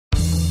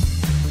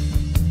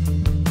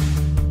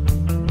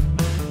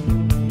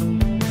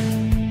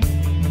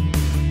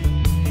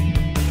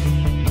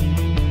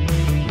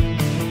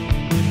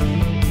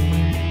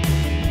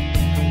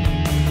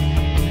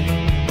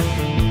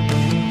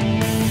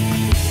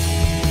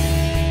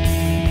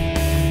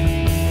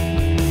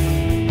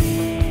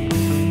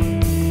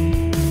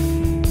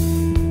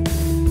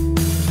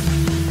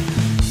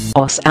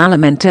Os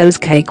alimentos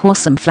que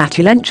causam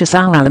flatulência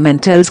são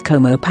alimentos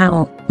como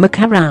pão,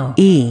 macarrão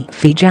e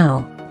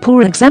feijão.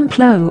 Por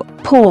exemplo,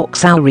 pork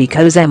são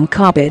ricos em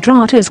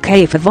carboidratos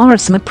que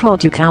favorecem a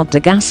produção de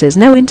gases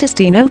no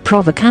intestino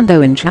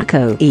provocando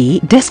inchaço e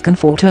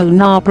desconforto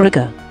na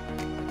barriga.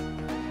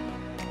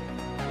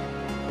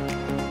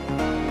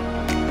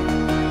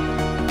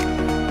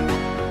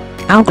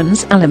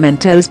 Alguns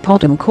alimentos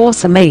podem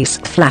causar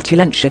mais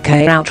flatulência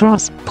que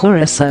outros, por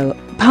isso,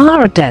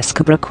 para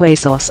descobrir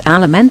quais os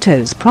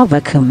alimentos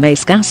provocam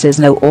mais gases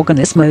no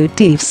organismo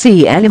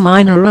deve-se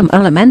eliminar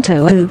alimento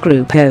ou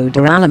grupo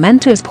de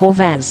alimentos por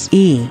vez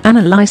e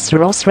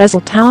analisar os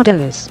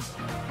resultados.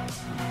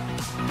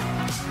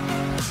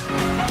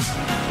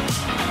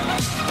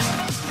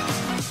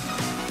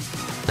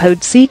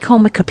 Pode-se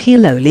comer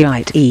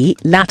capilolite e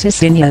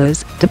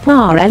laticínios, de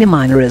para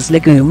eliminar as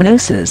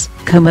leguminosas,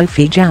 como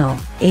feijão,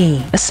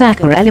 e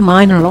açúcar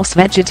eliminar os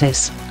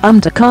vegetais,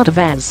 de cada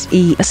vez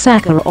e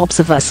açúcar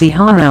observar se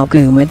há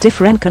alguma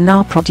diferença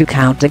na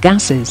produção de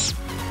gases.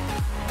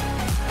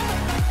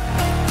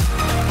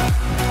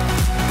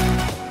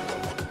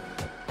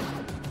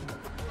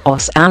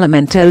 Os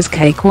alimentos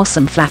que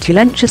causam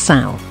flatulência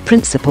são,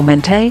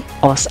 principalmente,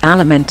 os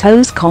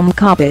alimentos com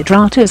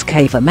carboidratos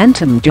que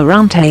fermentam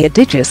durante a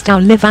digestão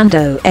levando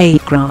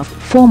a grave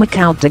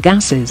formação de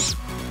gases.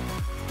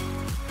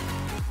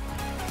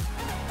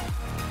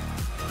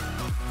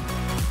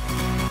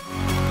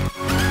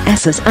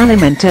 Esses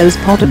alimentos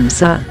podem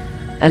ser,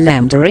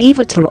 além de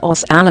evitar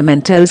os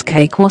alimentos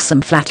que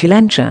causam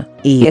flatulência,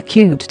 e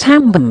acute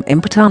também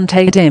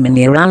importante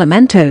diminuir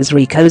alimentos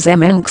ricos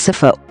em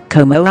enxofo,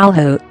 como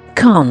alho,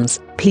 cons,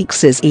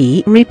 pizzas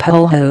e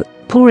repolho,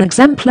 por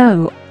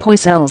exemplo,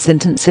 pois eles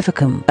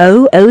intensificam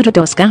o odor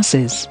dos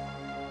gases.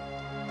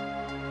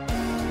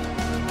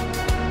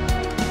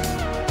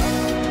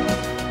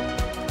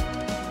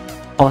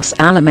 Os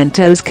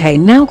alimentos que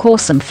não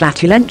causam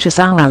flatulência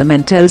são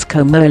alimentos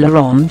como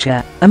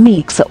laranja,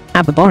 ameixa,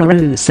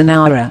 abóbora,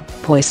 cenoura,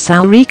 pois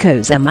são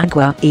ricos em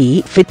água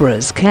e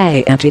fibras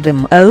que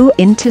ajudam o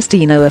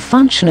intestino a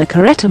funcionar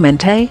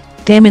corretamente,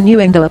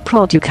 diminuindo a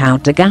produção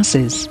de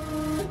gases.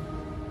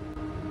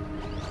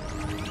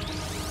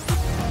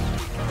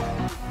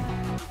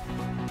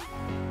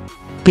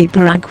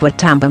 Beber água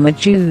também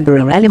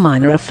ajuda a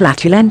eliminar a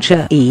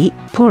flatulência e,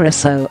 por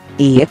isso,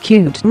 é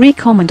acute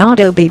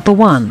recomendado beber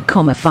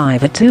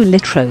 1,5 a 2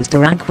 litros de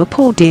água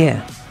por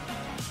dia.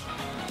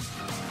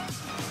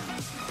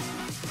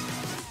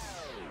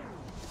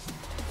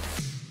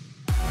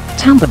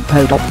 Também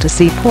pode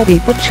optar-se por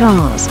beber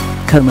chás,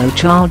 como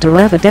chá de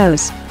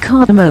erva-doce,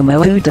 cardamomo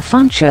ou de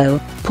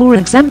funcho, por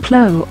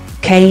exemplo,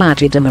 que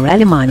ajudam a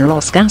eliminar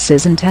os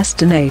gases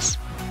intestinais.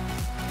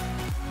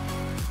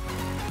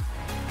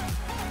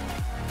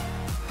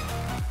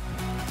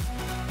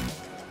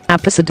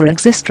 Apesar de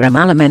existirem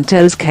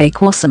alimentos que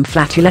causam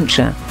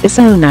flatulência,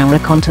 isso não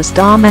acontece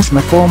da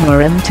mesma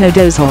forma em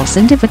todos os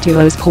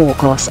indivíduos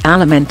porque os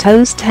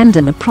alimentos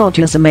tendem a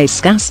produzir mais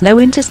gas no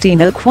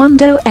intestino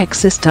quando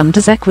existe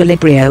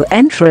desequilíbrio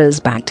entre as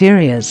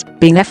bactérias,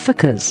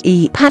 benéficas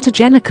e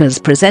patogênicas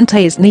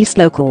presentes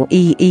nesse local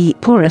e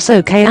por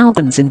isso que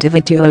alguns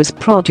indivíduos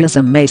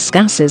produzem mais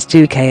gases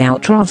do que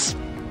outros.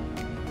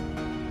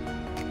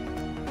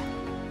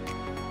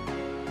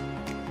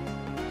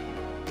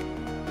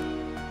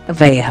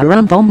 Haver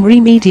bom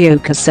remédio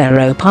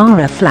caseiro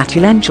para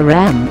flatulência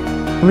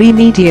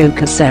remédio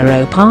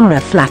caseiro para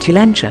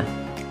flatulência.